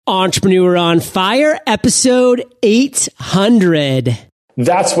Entrepreneur on Fire, episode 800.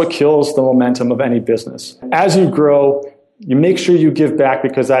 That's what kills the momentum of any business. As you grow, you make sure you give back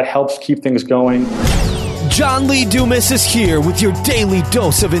because that helps keep things going. John Lee Dumas is here with your daily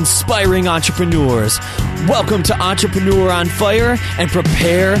dose of inspiring entrepreneurs. Welcome to Entrepreneur on Fire and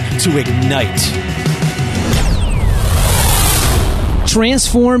prepare to ignite.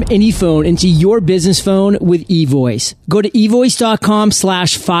 Transform any phone into your business phone with eVoice. Go to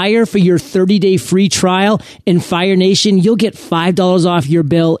evoice.com/fire for your 30-day free trial. And Fire Nation, you'll get $5 off your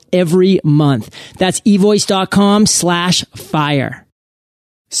bill every month. That's evoice.com/fire.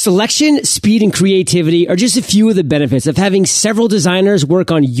 Selection, speed, and creativity are just a few of the benefits of having several designers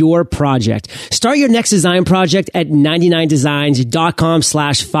work on your project. Start your next design project at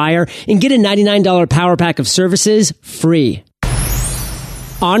 99designs.com/fire and get a $99 power pack of services free.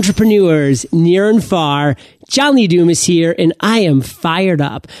 Entrepreneurs near and far, John Lee Dumas here, and I am fired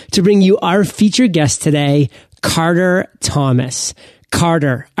up to bring you our featured guest today, Carter Thomas.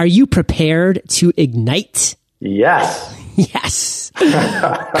 Carter, are you prepared to ignite? Yes. Yes.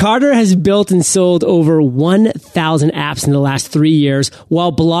 Carter has built and sold over 1,000 apps in the last 3 years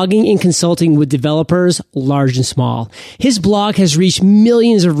while blogging and consulting with developers large and small. His blog has reached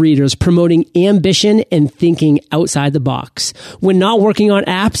millions of readers promoting ambition and thinking outside the box. When not working on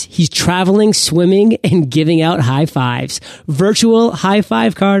apps, he's traveling, swimming, and giving out high fives. Virtual high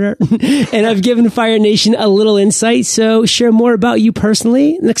five, Carter. And I've given Fire Nation a little insight, so share more about you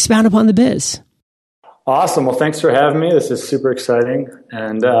personally and expound upon the biz. Awesome. Well, thanks for having me. This is super exciting.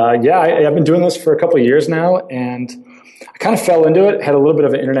 And I've been doing this for a couple of years now, and I kind of fell into it, had a little bit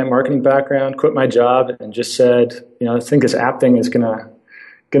of an internet marketing background, quit my job, and just said, I think this app thing is gonna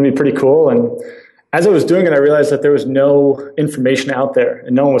be pretty cool. And as I was doing it, I realized that there was no information out there,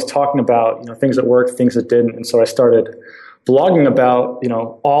 and no one was talking about things that worked, things that didn't. And so I started blogging about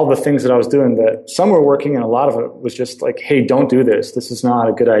all the things that I was doing, that some were working, and a lot of it was just like, hey, don't do this. This is not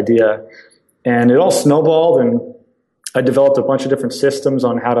a good idea. And it all snowballed, and I developed a bunch of different systems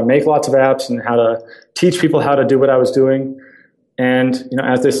on how to make lots of apps and how to teach people how to do what I was doing. And,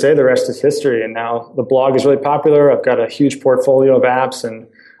 as they say, the rest is history. And now the blog is really popular. I've got a huge portfolio of apps, and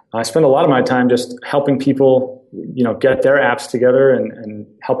I spend a lot of my time just helping people, get their apps together and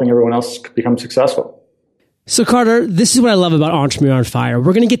helping everyone else become successful. So Carter, this is what I love about Entrepreneur on Fire.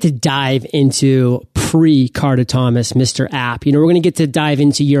 We're going to get to dive into pre-Carter Thomas, Mr. App. We're going to get to dive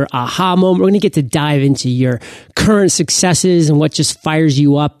into your aha moment. We're going to get to dive into your current successes and what just fires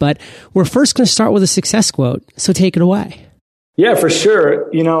you up. But we're first going to start with a success quote. So take it away. Yeah, for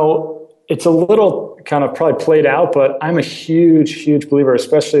sure. It's a little kind of probably played out, but I'm a huge, huge believer,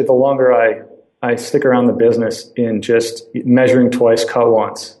 especially the longer I stick around the business, in just measuring twice, cut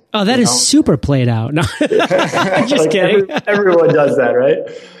once. Oh, that is super played out. No, just kidding. Everyone does that, right?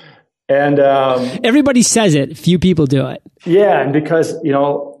 And everybody says it. Few people do it. Yeah, and because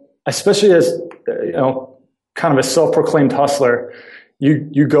especially as kind of a self-proclaimed hustler,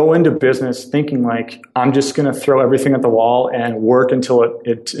 you go into business thinking like, I'm just going to throw everything at the wall and work until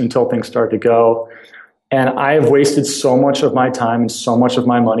things start to go. And I have wasted so much of my time and so much of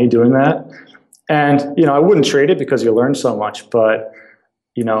my money doing that. And I wouldn't trade it because you learn so much, but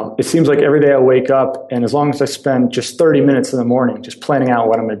it seems like every day I wake up, and as long as I spend just 30 minutes in the morning just planning out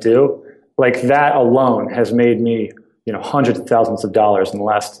what I'm going to do, like that alone has made me, hundreds of thousands of dollars in the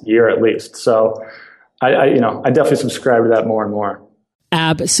last year at least. So I definitely subscribe to that more and more.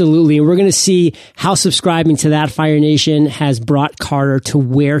 Absolutely. And we're going to see how subscribing to that, Fire Nation, has brought Carter to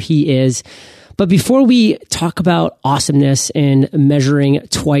where he is. But before we talk about awesomeness and measuring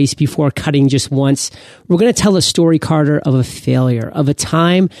twice before cutting just once, we're going to tell a story, Carter, of a failure, of a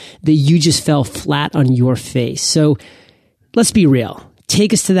time that you just fell flat on your face. So let's be real.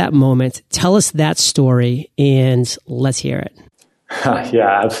 Take us to that moment. Tell us that story, and let's hear it.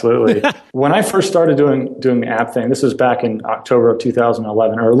 Yeah, absolutely. When I first started doing the app thing, this was back in October of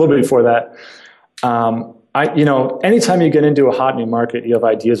 2011, or a little bit before that. Anytime you get into a hot new market, you have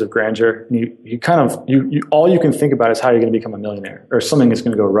ideas of grandeur. And you all you can think about is how you're going to become a millionaire, or something is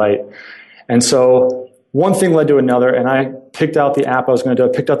going to go right. And so one thing led to another, and I picked out the app I was going to do.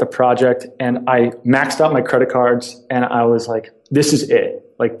 I picked out the project, and I maxed out my credit cards, and I was like, "This is it.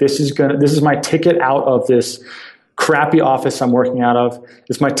 Like this is my ticket out of this crappy office I'm working out of.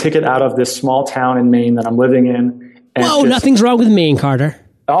 It's my ticket out of this small town in Maine that I'm living in." And whoa, nothing's wrong with Maine, Carter.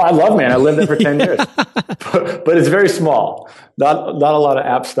 Oh, I love Maine. I lived there for 10 years. but it's very small. Not a lot of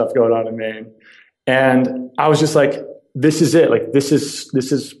app stuff going on in Maine. And I was just like, this is it. Like, this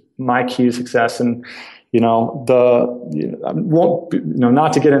is my key to success. And, I won't,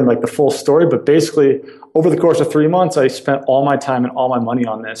 not to get into like the full story, but basically over the course of 3 months, I spent all my time and all my money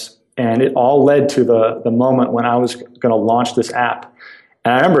on this. And it all led to the moment when I was going to launch this app.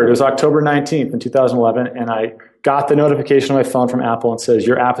 And I remember it was October 19th in 2011, and I got the notification on my phone from Apple and says,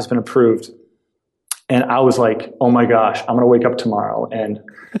 your app has been approved. And I was like, oh my gosh, I'm going to wake up tomorrow and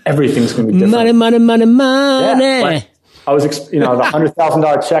everything's going to be different. Money. Yeah, I was, the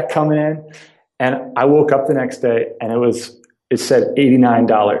 $100,000 check coming in, and I woke up the next day and it said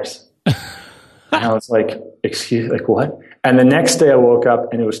 $89. And I was like, what? And the next day I woke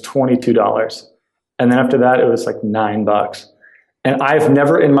up and it was $22. And then after that, it was like $9. And I've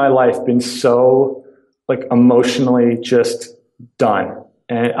never in my life been so like emotionally just done.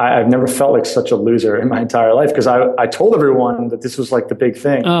 And I've never felt like such a loser in my entire life because I told everyone that this was like the big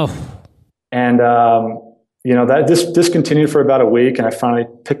thing. Oh. And, that this continued for about a week, and I finally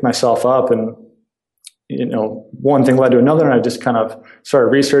picked myself up, and, one thing led to another, and I just kind of started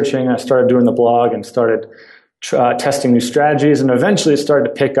researching. I started doing the blog and started testing new strategies, and eventually it started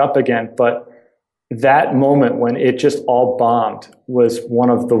to pick up again. But that moment when it just all bombed was one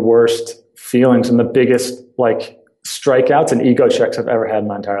of the worst feelings and the biggest like strikeouts and ego checks I've ever had in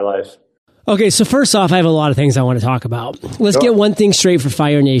my entire life. Okay, so first off, I have a lot of things I want to talk about. Let's get one thing straight for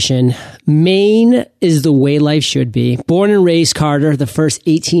Fire Nation. Maine is the way life should be. Born and raised Carter, the first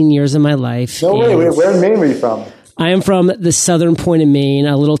 18 years of my life. No way. Where in Maine were you from? I am from the southern point of Maine,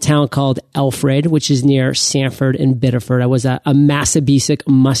 a little town called Alfred, which is near Sanford and Biddeford. I was a Massabesic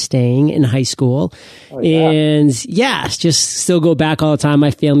Mustang in high school. Oh, yeah. And just still go back all the time.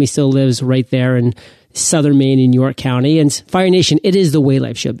 My family still lives right there in southern Maine in York County. And Fire Nation, it is the way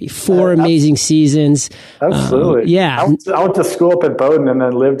life should be. 4 amazing seasons. Absolutely. I went to school up at Bowdoin and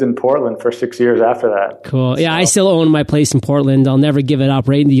then lived in Portland for 6 years after that. Cool. Yeah, I still own my place in Portland. I'll never give it up.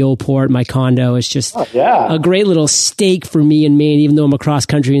 Right in the old port, my condo is just a great little stake for me in Maine, even though I'm across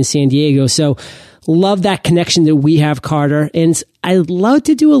country in San Diego. So love that connection that we have, Carter. And I'd love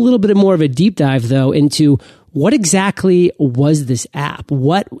to do a little bit more of a deep dive, though, into what exactly was this app?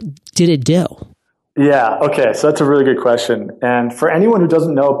 What did it do? Yeah. Okay. So that's a really good question. And for anyone who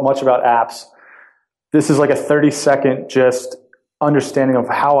doesn't know much about apps, this is like a 30-second just understanding of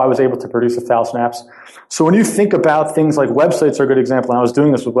how I was able to produce 1,000 apps. So when you think about things like websites are a good example, and I was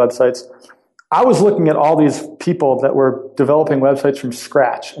doing this with websites, I was looking at all these people that were developing websites from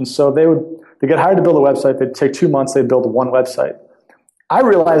scratch. And so they get hired to build a website. They'd take 2 months. They'd build one website. I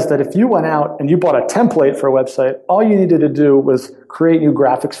realized that if you went out and you bought a template for a website, all you needed to do was create new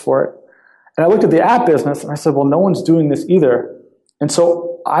graphics for it. And I looked at the app business and I said, well, no one's doing this either. And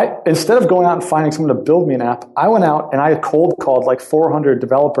so instead of going out and finding someone to build me an app, I went out and I cold called like 400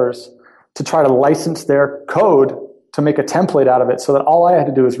 developers to try to license their code to make a template out of it so that all I had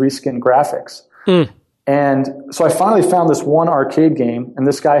to do was reskin graphics. And so I finally found this one arcade game, and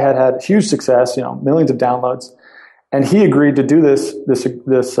this guy had huge success, millions of downloads. And he agreed to do this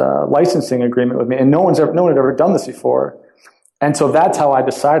licensing agreement with me. And no one had ever done this before. And so that's how I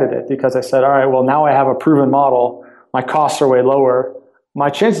decided it, because I said, all right, well, now I have a proven model. My costs are way lower.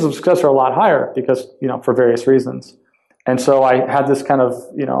 My chances of success are a lot higher because, for various reasons. And so I had this kind of,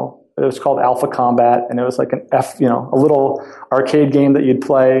 it was called Alpha Combat, and it was like a little arcade game that you'd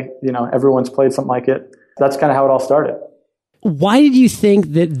play. Everyone's played something like it. That's kind of how it all started. Why did you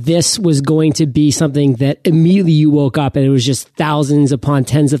think that this was going to be something that immediately you woke up and it was just thousands upon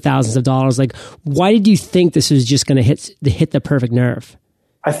tens of thousands of dollars? Like, why did you think this was just going to hit the perfect nerve?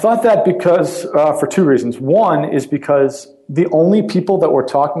 I thought that because for 2 reasons. One is because the only people that were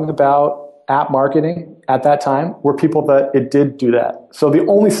talking about app marketing at that time were people that it did do that. So the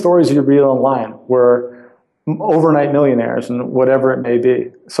only stories you read online were overnight millionaires and whatever it may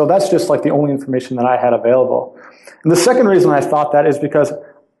be. So that's just like the only information that I had available. And the second reason I thought that is because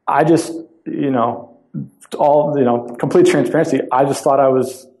I just, complete transparency, I just thought I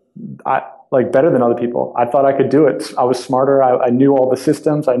was better than other people. I thought I could do it. I was smarter. I knew all the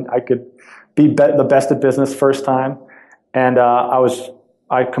systems. I could be the best at business first time. And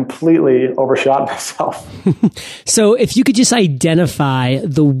I completely overshot myself. So if you could just identify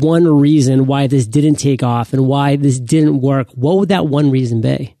the one reason why this didn't take off and why this didn't work, what would that one reason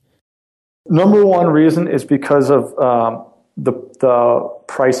be? Number one reason is because of the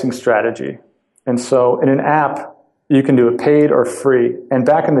pricing strategy. And so in an app, you can do it paid or free. And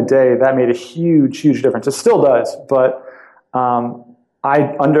back in the day, that made a huge, huge difference. It still does. But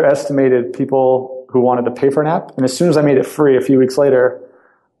I underestimated people who wanted to pay for an app. And as soon as I made it free a few weeks later,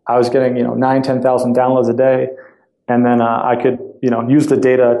 I was getting 10,000 downloads a day. And then I could use the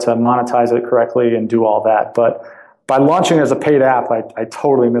data to monetize it correctly and do all that. But by launching as a paid app, I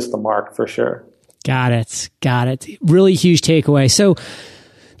totally missed the mark for sure. Got it. Got it. Really huge takeaway. So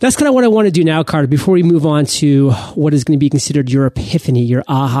that's kind of what I want to do now, Carter, before we move on to what is going to be considered your epiphany, your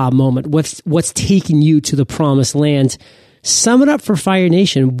aha moment. What's taking you to the promised land? Sum it up for Fire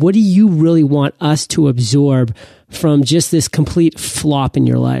Nation. What do you really want us to absorb from just this complete flop in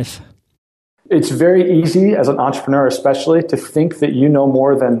your life? It's very easy as an entrepreneur, especially, to think that you know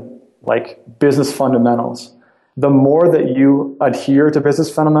more than like business fundamentals. The more that you adhere to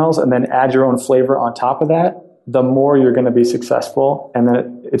business fundamentals and then add your own flavor on top of that, the more you're going to be successful. And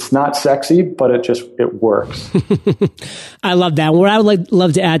then it's not sexy, but it works. I love that. What I would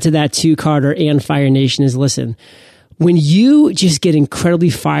love to add to that too, Carter and Fire Nation, is listen, when you just get incredibly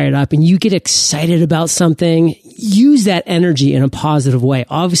fired up and you get excited about something, use that energy in a positive way.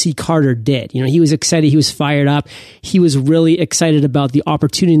 Obviously, Carter did. He was excited. He was fired up. He was really excited about the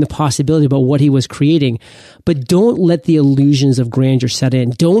opportunity and the possibility about what he was creating. But don't let the illusions of grandeur set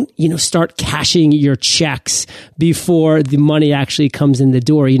in. Don't, start cashing your checks before the money actually comes in the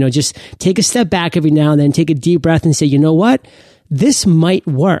door. Just take a step back every now and then, take a deep breath and say, you know what? This might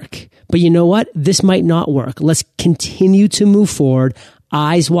work, but you know what? This might not work. Let's continue to move forward,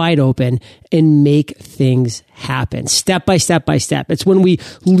 eyes wide open, and make things happen step by step by step. It's when we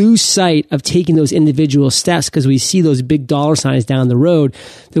lose sight of taking those individual steps because we see those big dollar signs down the road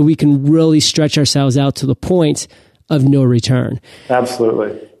that we can really stretch ourselves out to the point of no return.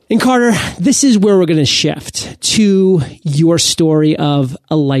 Absolutely. And Carter, this is where we're going to shift to your story of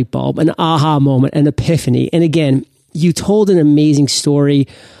a light bulb, an aha moment, an epiphany. And again, you told an amazing story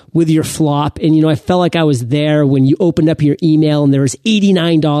with your flop. And, I felt like I was there when you opened up your email and there was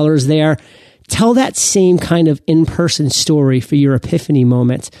 $89 there. Tell that same kind of in-person story for your epiphany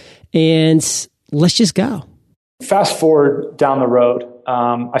moment. And let's just go. Fast forward down the road.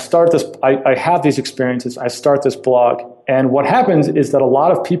 I have these experiences. I start this blog. And what happens is that a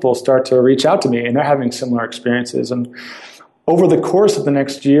lot of people start to reach out to me and they're having similar experiences. And over the course of the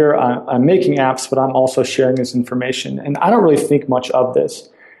next year, I'm making apps, but I'm also sharing this information. And I don't really think much of this.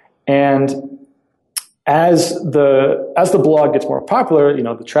 And as the blog gets more popular,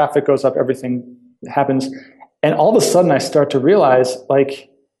 the traffic goes up, everything happens. And all of a sudden I start to realize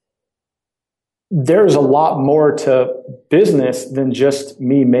there's a lot more to business than just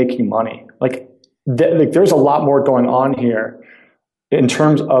me making money. There's a lot more going on here. In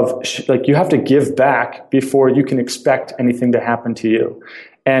terms of you have to give back before you can expect anything to happen to you.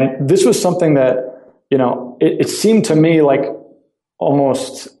 And this was something that, it seemed to me like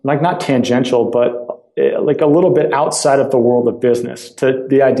almost not tangential, but like a little bit outside of the world of business, to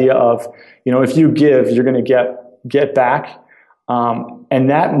the idea of, if you give, you're going to get back. And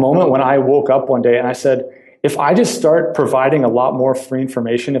that moment when I woke up one day and I said, if I just start providing a lot more free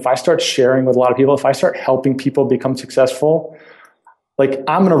information, if I start sharing with a lot of people, if I start helping people become successful, I'm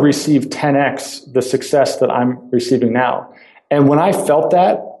going to receive 10x the success that I'm receiving now. And when I felt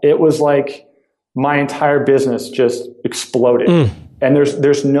that, it was like my entire business just exploded. And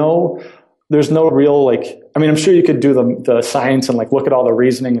there's no real I'm sure you could do the science and look at all the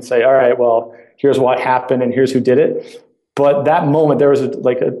reasoning and say, all right, well, here's what happened and here's who did it. But that moment, there was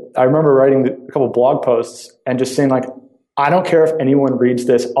I remember writing a couple of blog posts and just saying I don't care if anyone reads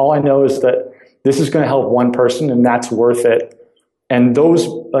this. All I know is that this is going to help one person and that's worth it. And those,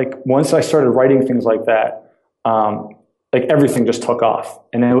 once I started writing things like that, everything just took off.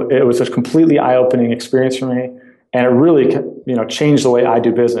 And it was a completely eye-opening experience for me. And it really, changed the way I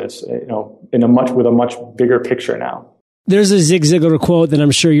do business, with a much bigger picture now. There's a Zig Ziglar quote that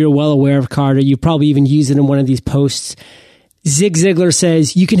I'm sure you're well aware of, Carter. You probably even used it in one of these posts. Zig Ziglar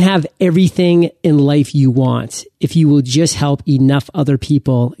says, you can have everything in life you want if you will just help enough other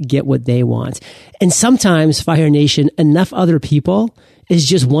people get what they want. And sometimes, Fire Nation, enough other people is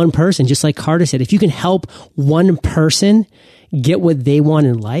just one person, just like Carter said. If you can help one person get what they want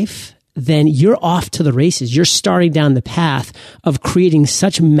in life, then you're off to the races. You're starting down the path of creating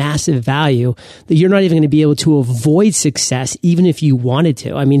such massive value that you're not even going to be able to avoid success, even if you wanted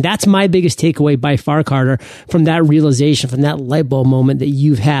to. That's my biggest takeaway by far, Carter, from that realization, from that light bulb moment that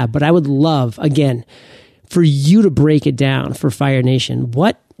you've had. But I would love, again, for you to break it down for Fire Nation.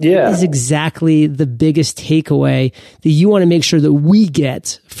 What is exactly the biggest takeaway that you want to make sure that we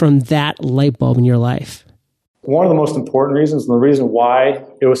get from that light bulb in your life? One of the most important reasons, and the reason why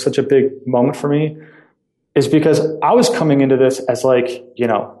it was such a big moment for me, is because I was coming into this as a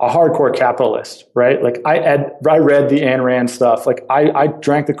hardcore capitalist, right? I read the Ayn Rand stuff. I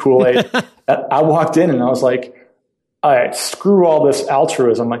drank the Kool-Aid. I walked in and I was like, all right, screw all this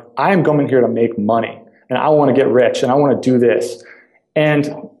altruism. I am coming here to make money and I want to get rich and I want to do this.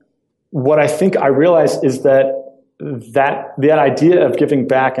 And what I think I realized is that the idea of giving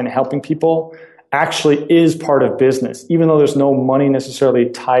back and helping people actually is part of business. Even though there's no money necessarily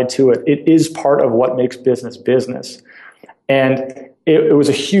tied to it, it is part of what makes business business. And it was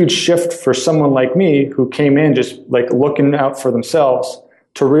a huge shift for someone like me who came in just like looking out for themselves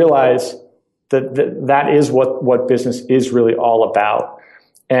to realize that is what business is really all about.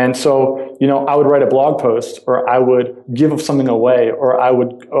 And so, I would write a blog post, or I would give something away, or I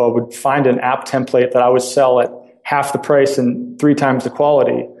would find an app template that I would sell at half the price and 3 times the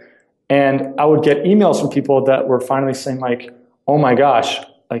quality. And I would get emails from people that were finally saying like, oh my gosh,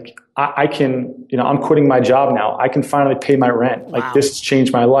 like I can, I'm quitting my job now. I can finally pay my rent. Wow. Like this has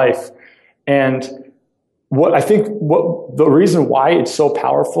changed my life. And the reason why it's so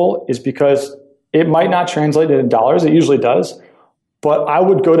powerful is because it might not translate into dollars. It usually does. But I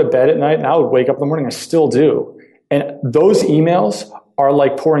would go to bed at night and I would wake up in the morning. I still do. And those emails are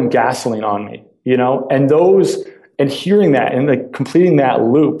like pouring gasoline on me, and hearing that and like completing that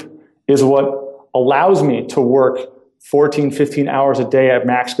loop is what allows me to work 14, 15 hours a day at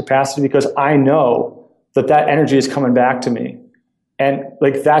max capacity, because I know that energy is coming back to me. And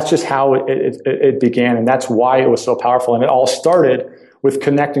like, that's just how it began. And that's why it was so powerful. And it all started with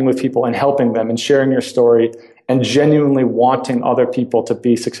connecting with people and helping them and sharing your story and genuinely wanting other people to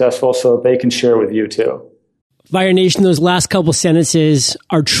be successful so they can share with you too. Fire Nation, those last couple sentences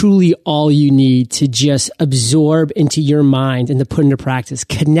are truly all you need to just absorb into your mind and to put into practice.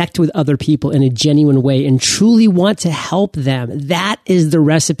 Connect with other people in a genuine way and truly want to help them. That is the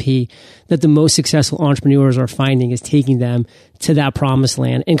recipe that the most successful entrepreneurs are finding, is taking them to that promised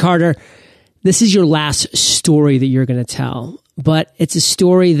land. And Carter, this is your last story that you're going to tell, but it's a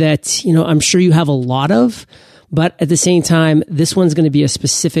story that, I'm sure you have a lot of. But at the same time, this one's going to be a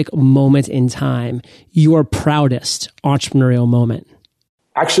specific moment in time, your proudest entrepreneurial moment.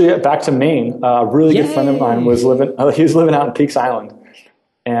 Actually, back to Maine, a really good friend of mine was living out in Peaks Island.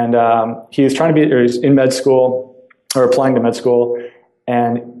 And he was he's in med school, or applying to med school.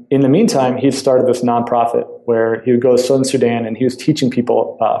 And in the meantime, he started this nonprofit where he would go to Southern Sudan and he was teaching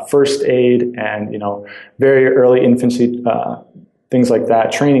people first aid and, very early infancy things like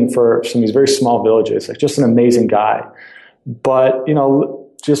that, training for some of these very small villages. Like, just an amazing guy. But, he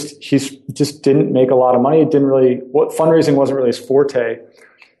just didn't make a lot of money. Fundraising wasn't really his forte.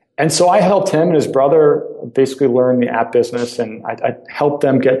 And so I helped him and his brother basically learn the app business, and I helped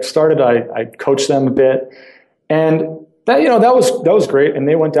them get started. I coached them a bit, and that was great. And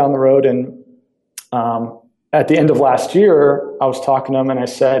they went down the road, and at the end of last year, I was talking to them and I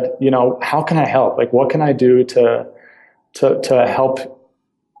said, how can I help? Like, what can I do to help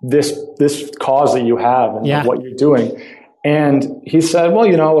this cause that you have and what you're doing? And he said, well,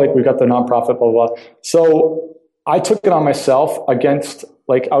 we've got the nonprofit, blah, blah, blah. So I took it on myself against,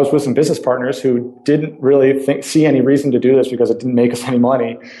 I was with some business partners who didn't really see any reason to do this because it didn't make us any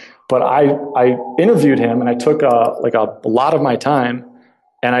money. But I interviewed him and I took a lot of my time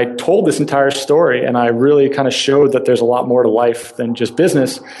and I told this entire story, and I really kind of showed that there's a lot more to life than just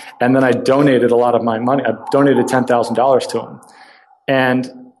business. And then I donated a lot of my money. I donated $10,000 to him.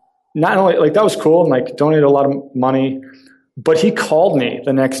 And not only, that was cool, and donated a lot of money, but he called me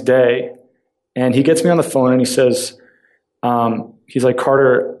the next day and he gets me on the phone and he says, he's like,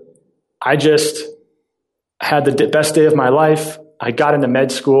 Carter, I just had the best day of my life. I got into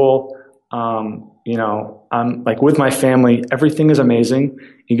med school. I'm with my family, everything is amazing.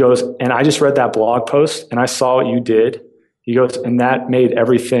 He goes, and I just read that blog post and I saw what you did. He goes, and that made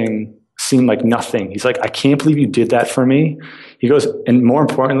everything seem like nothing. He's like, I can't believe you did that for me. He goes, and more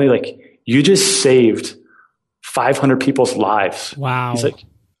importantly, you just saved 500 people's lives. Wow. He's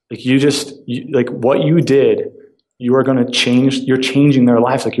what you did, you are going to change, you're changing their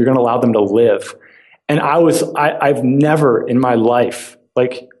lives. You're going to allow them to live. And I've never in my life,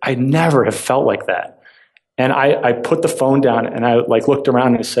 I never have felt like that. And I put the phone down and I looked around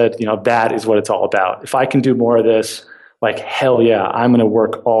and I said, that is what it's all about. If I can do more of this, hell yeah, I'm going to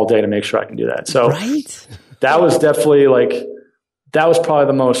work all day to make sure I can do that. So right? That was definitely that was probably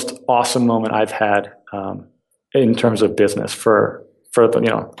the most awesome moment I've had in terms of business for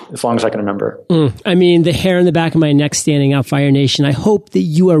as long as I can remember. I mean, the hair in the back of my neck standing up, Fire Nation. I hope that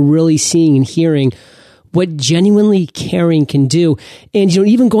you are really seeing and hearing what genuinely caring can do. And,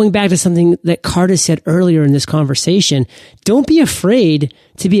 even going back to something that Carter said earlier in this conversation, don't be afraid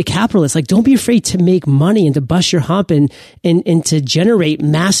to be a capitalist. Like, don't be afraid to make money and to bust your hump and to generate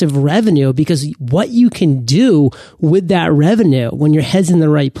massive revenue, because what you can do with that revenue when your head's in the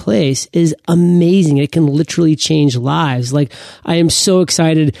right place is amazing. It can literally change lives. Like, I am so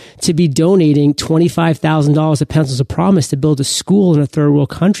excited to be donating $25,000 at Pencils of Promise to build a school in a third world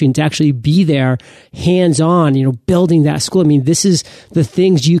country and to actually be there hands on, building that school. I mean, this is the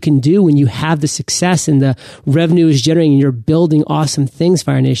things you can do when you have the success and the revenue is generating and you're building awesome things,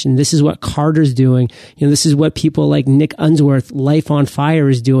 Fire Nation. This is what Carter's doing. This is what people like Nick Unsworth, Life on Fire,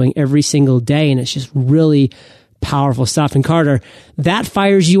 is doing every single day. And it's just really powerful stuff. And Carter, that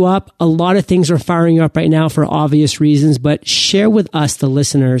fires you up. A lot of things are firing you up right now for obvious reasons, but share with us, the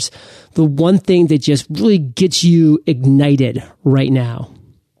listeners, the one thing that just really gets you ignited right now.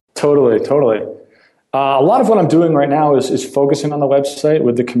 Totally. A lot of what I'm doing right now is focusing on the website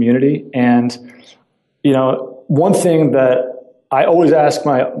with the community. And, one thing that I always ask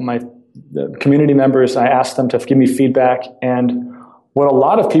my community members, I ask them to give me feedback. And what a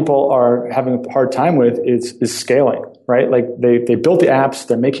lot of people are having a hard time with is scaling, right? Like they built the apps,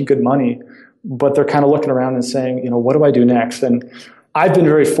 they're making good money, but they're kind of looking around and saying, what do I do next? And I've been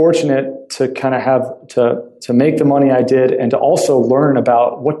very fortunate to kind of have to make the money I did and to also learn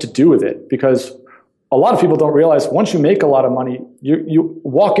about what to do with it, because a lot of people don't realize once you make a lot of money, you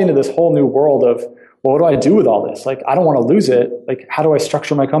walk into this whole new world of, well, what do I do with all this? Like, I don't want to lose it. Like, how do I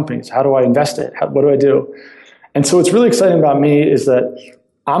structure my companies? How do I invest it? What do I do? And so what's really exciting about me is that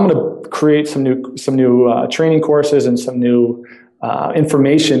I'm going to create some new training courses and some new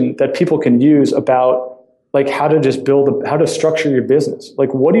information that people can use about like how to just how to structure your business.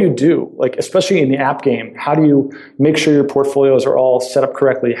 Like, what do you do? Like, especially in the app game, how do you make sure your portfolios are all set up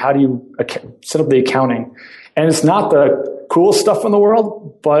correctly? How do you set up the accounting? And it's not the coolest stuff in the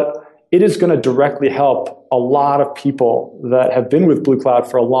world, but it is going to directly help a lot of people that have been with Blue Cloud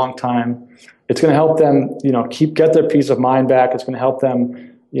for a long time. It's going to help them, get their peace of mind back. It's going to help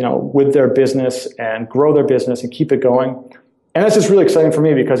them, with their business and grow their business and keep it going. And that's just really exciting for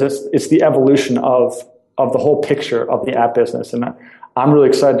me because it's the evolution of the whole picture of the app business. And I'm really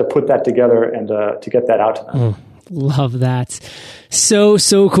excited to put that together and to get that out to them. Love that. So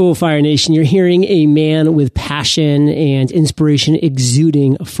cool, Fire Nation. You're hearing a man with passion and inspiration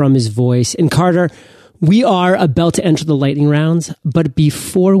exuding from his voice. And Carter, we are about to enter the lightning rounds, but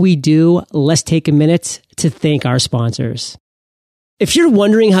before we do, let's take a minute to thank our sponsors. If you're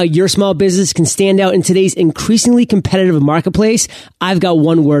wondering how your small business can stand out in today's increasingly competitive marketplace, I've got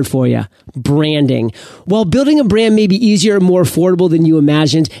one word for you: branding. While building a brand may be easier and more affordable than you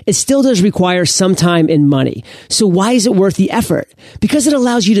imagined, it still does require some time and money. So why is it worth the effort? Because it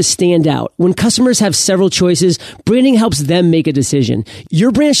allows you to stand out. When customers have several choices, branding helps them make a decision. Your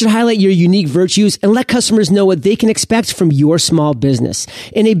brand should highlight your unique virtues and let customers know what they can expect from your small business.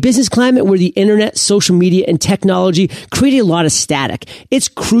 In a business climate where the internet, social media, and technology create a lot of static, it's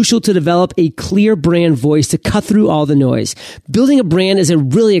crucial to develop a clear brand voice to cut through all the noise. Building a brand is a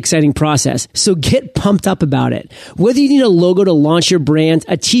really exciting process, so get pumped up about it. Whether you need a logo to launch your brand,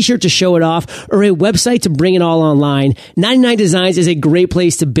 a t-shirt to show it off, or a website to bring it all online, 99 Designs is a great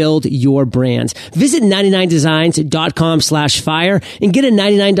place to build your brand. Visit 99designs.com/fire and get a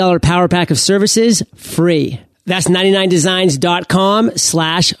 $99 power pack of services free. That's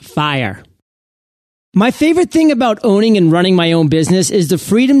 99designs.com/fire. My favorite thing about owning and running my own business is the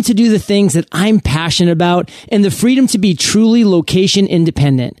freedom to do the things that I'm passionate about and the freedom to be truly location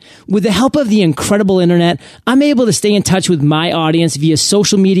independent. With the help of the incredible internet, I'm able to stay in touch with my audience via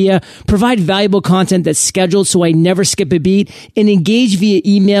social media, provide valuable content that's scheduled so I never skip a beat, and engage via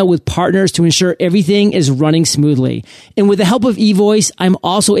email with partners to ensure everything is running smoothly. And with the help of eVoice, I'm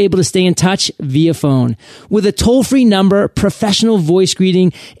also able to stay in touch via phone. With a toll-free number, professional voice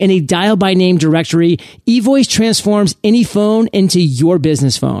greeting, and a dial-by-name directory, eVoice transforms any phone into your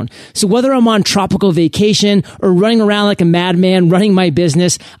business phone. So whether I'm on tropical vacation or running around like a madman running my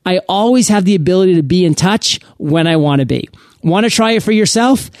business, I always have the ability to be in touch when I want to be. Want to try it for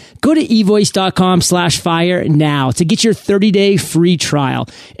yourself? Go to eVoice.com/fire now to get your 30-day free trial.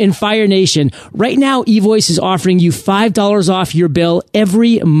 In Fire Nation, right now, eVoice is offering you $5 off your bill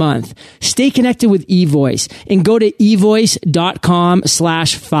every month. Stay connected with eVoice and go to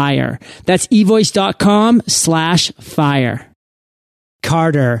eVoice.com/fire. That's eVoice.com/fire.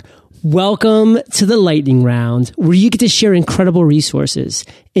 Carter, welcome to the lightning round, where you get to share incredible resources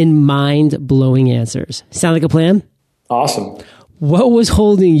and mind-blowing answers. Sound like a plan? Awesome. What was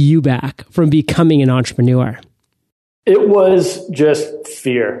holding you back from becoming an entrepreneur? It was just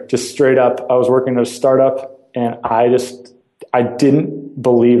fear, just straight up. I was working at a startup and I didn't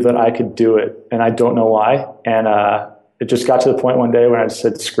believe that I could do it. And I don't know why. And it just got to the point one day when I just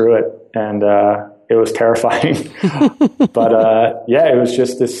said, screw it. And it was terrifying. But it was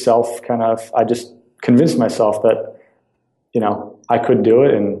just this I just convinced myself that, I could do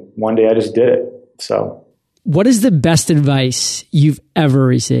it. And one day I just did it. So what is the best advice you've ever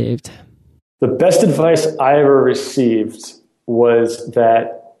received? The best advice I ever received was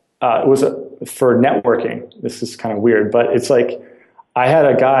that it was for networking. This is kind of weird, but it's like I had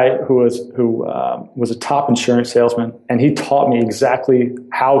a guy who was a top insurance salesman, and he taught me exactly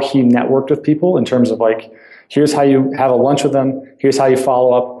how he networked with people in terms of like, here's how you have a lunch with them, here's how you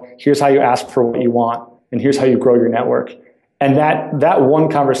follow up, here's how you ask for what you want, and here's how you grow your network. And that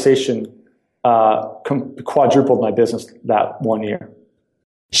one conversation quadrupled my business that 1 year.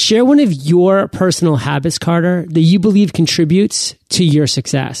 Share one of your personal habits, Carter, that you believe contributes to your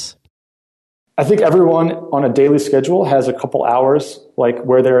success. I think everyone on a daily schedule has a couple hours like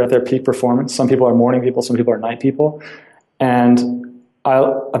where they're at their peak performance. Some people are morning people, some people are night people. And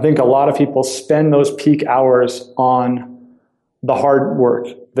I think a lot of people spend those peak hours on the hard work.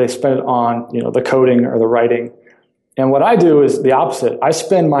 They spend it on, the coding or the writing. And what I do is the opposite. I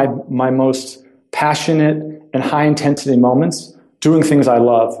spend my most passionate and high intensity moments doing things I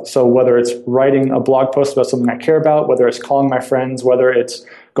love. So whether it's writing a blog post about something I care about, whether it's calling my friends, whether it's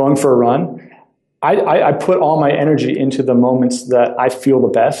going for a run, I put all my energy into the moments that I feel the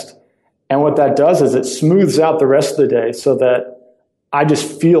best. And what that does is it smooths out the rest of the day so that I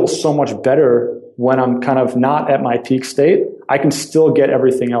just feel so much better when I'm kind of not at my peak state. I can still get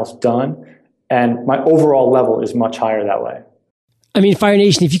everything else done. And my overall level is much higher that way. I mean, Fire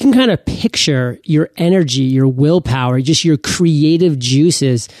Nation, if you can kind of picture your energy, your willpower, just your creative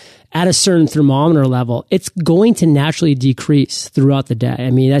juices at a certain thermometer level, it's going to naturally decrease throughout the day.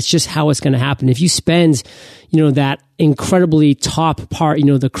 I mean, that's just how it's going to happen. If you spend, that incredibly top part,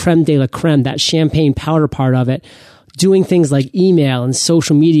 the creme de la creme, that champagne powder part of it, doing things like email and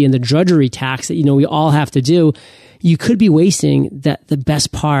social media and the drudgery tax that, we all have to do, you could be wasting the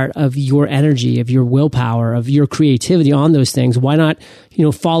best part of your energy, of your willpower, of your creativity on those things. Why not,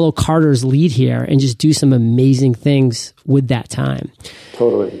 follow Carter's lead here and just do some amazing things with that time?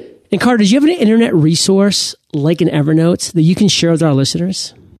 Totally. And Carter, do you have an internet resource like an Evernote that you can share with our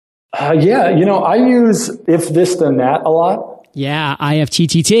listeners? I use If This Then That a lot. Yeah,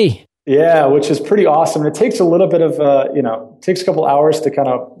 IFTTT. Yeah, which is pretty awesome. It takes a little bit of, takes a couple hours to kind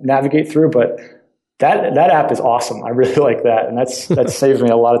of navigate through, but that app is awesome. I really like that. And that saves me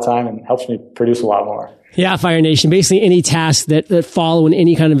a lot of time and helps me produce a lot more. Yeah, Fire Nation. Basically, any tasks that follow in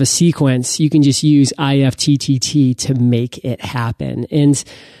any kind of a sequence, you can just use IFTTT to make it happen. And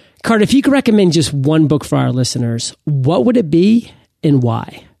Carter, if you could recommend just one book for our listeners, what would it be and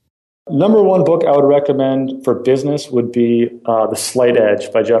why? Number one book I would recommend for business would be The Slight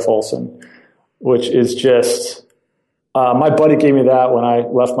Edge by Jeff Olson, which is just, my buddy gave me that when I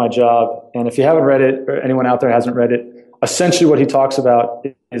left my job. And if you haven't read it, or anyone out there hasn't read it, essentially what he talks about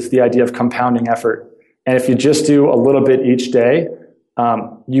is the idea of compounding effort. And if you just do a little bit each day,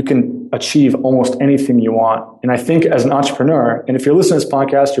 you can achieve almost anything you want. And I think as an entrepreneur, and if you're listening to this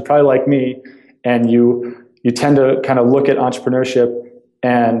podcast, you're probably like me, and you tend to kind of look at entrepreneurship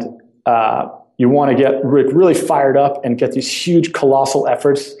and you want to get really fired up and get these huge, colossal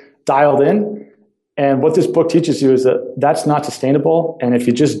efforts dialed in. And what this book teaches you is that that's not sustainable. And if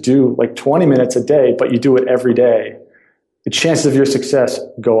you just do like 20 minutes a day, but you do it every day, the chances of your success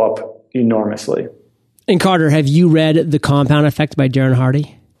go up enormously. And Carter, have you read The Compound Effect by Darren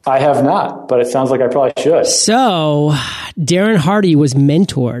Hardy? I have not, but it sounds like I probably should. So Darren Hardy was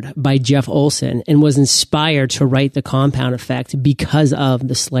mentored by Jeff Olson and was inspired to write The Compound Effect because of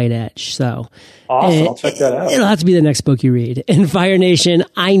The Slight Edge. So awesome. I'll check that out. It'll have to be the next book you read. And Fire Nation,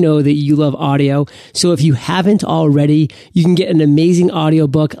 I know that you love audio. So if you haven't already, you can get an amazing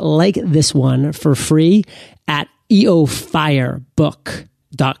audiobook like this one for free at eofirebook.com.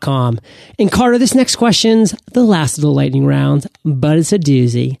 And Carter, this next question's the last of the lightning round, but it's a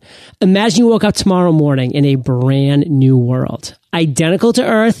doozy. Imagine you woke up tomorrow morning in a brand new world, identical to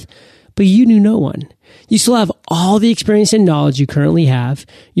Earth, but you knew no one. You still have all the experience and knowledge you currently have,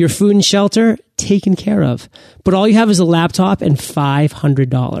 your food and shelter taken care of, but all you have is a laptop and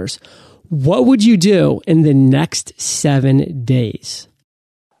 $500. What would you do in the next 7 days?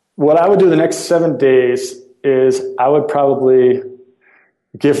 What I would do the next 7 days is I would probably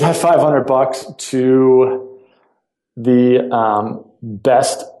give that $500 to the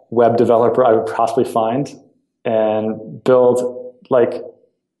best web developer I would possibly find and build like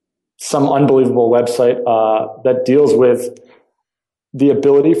some unbelievable website that deals with the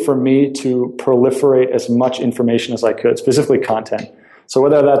ability for me to proliferate as much information as I could, specifically content. So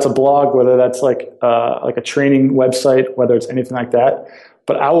whether that's a blog, whether that's like a training website, whether it's anything like that,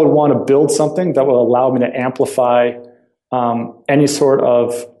 but I would want to build something that will allow me to amplify any sort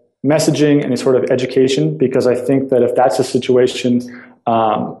of messaging, any sort of education, because I think that if that's a situation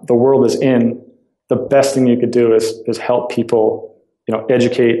the world is in, the best thing you could do is help people,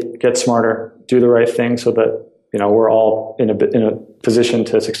 educate, get smarter, do the right thing, so that we're all in a position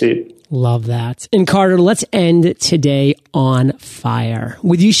to succeed. Love that. And Carter, let's end today on fire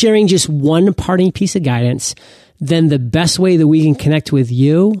with you sharing just one parting piece of guidance, then the best way that we can connect with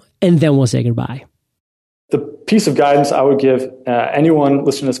you, and then we'll say goodbye. The piece of guidance I would give anyone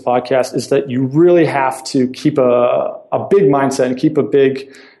listening to this podcast is that you really have to keep a big mindset and keep a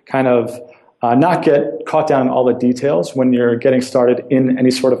big kind of not get caught down in all the details when you're getting started in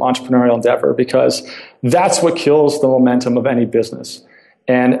any sort of entrepreneurial endeavor, because that's what kills the momentum of any business.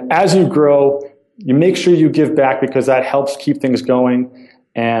 And as you grow, you make sure you give back, because that helps keep things going,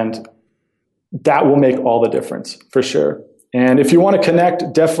 and that will make all the difference for sure. And if you want to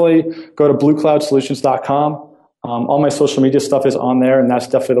connect, definitely go to bluecloudsolutions.com. All my social media stuff is on there, and that's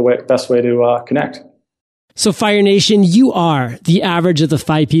definitely the best way to connect. So Fire Nation, you are the average of the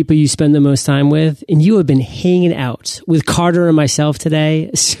 5 people you spend the most time with, and you have been hanging out with Carter and myself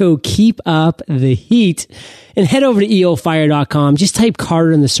today. So keep up the heat and head over to eofire.com. Just type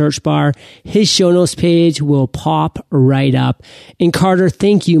Carter in the search bar. His show notes page will pop right up. And Carter,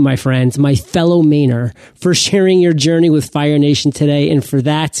 thank you, my friends, my fellow Mainer, for sharing your journey with Fire Nation today. And for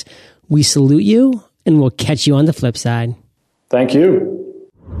that, we salute you, and we'll catch you on the flip side. Thank you.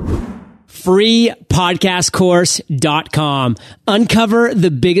 freepodcastcourse.com. Uncover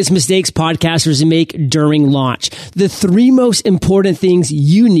the biggest mistakes podcasters make during launch. The 3 most important things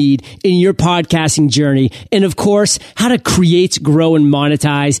you need in your podcasting journey. And of course, how to create, grow, and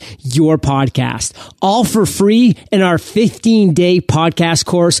monetize your podcast. All for free in our 15-day podcast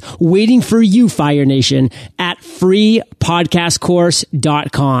course waiting for you, Fire Nation, at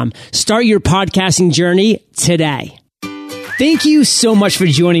freepodcastcourse.com. Start your podcasting journey today. Thank you so much for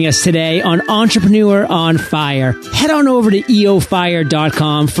joining us today on Entrepreneur on Fire. Head on over to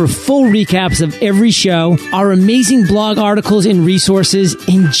eofire.com for full recaps of every show, our amazing blog articles and resources,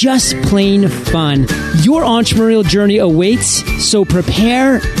 and just plain fun. Your entrepreneurial journey awaits, so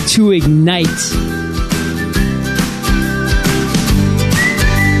prepare to ignite.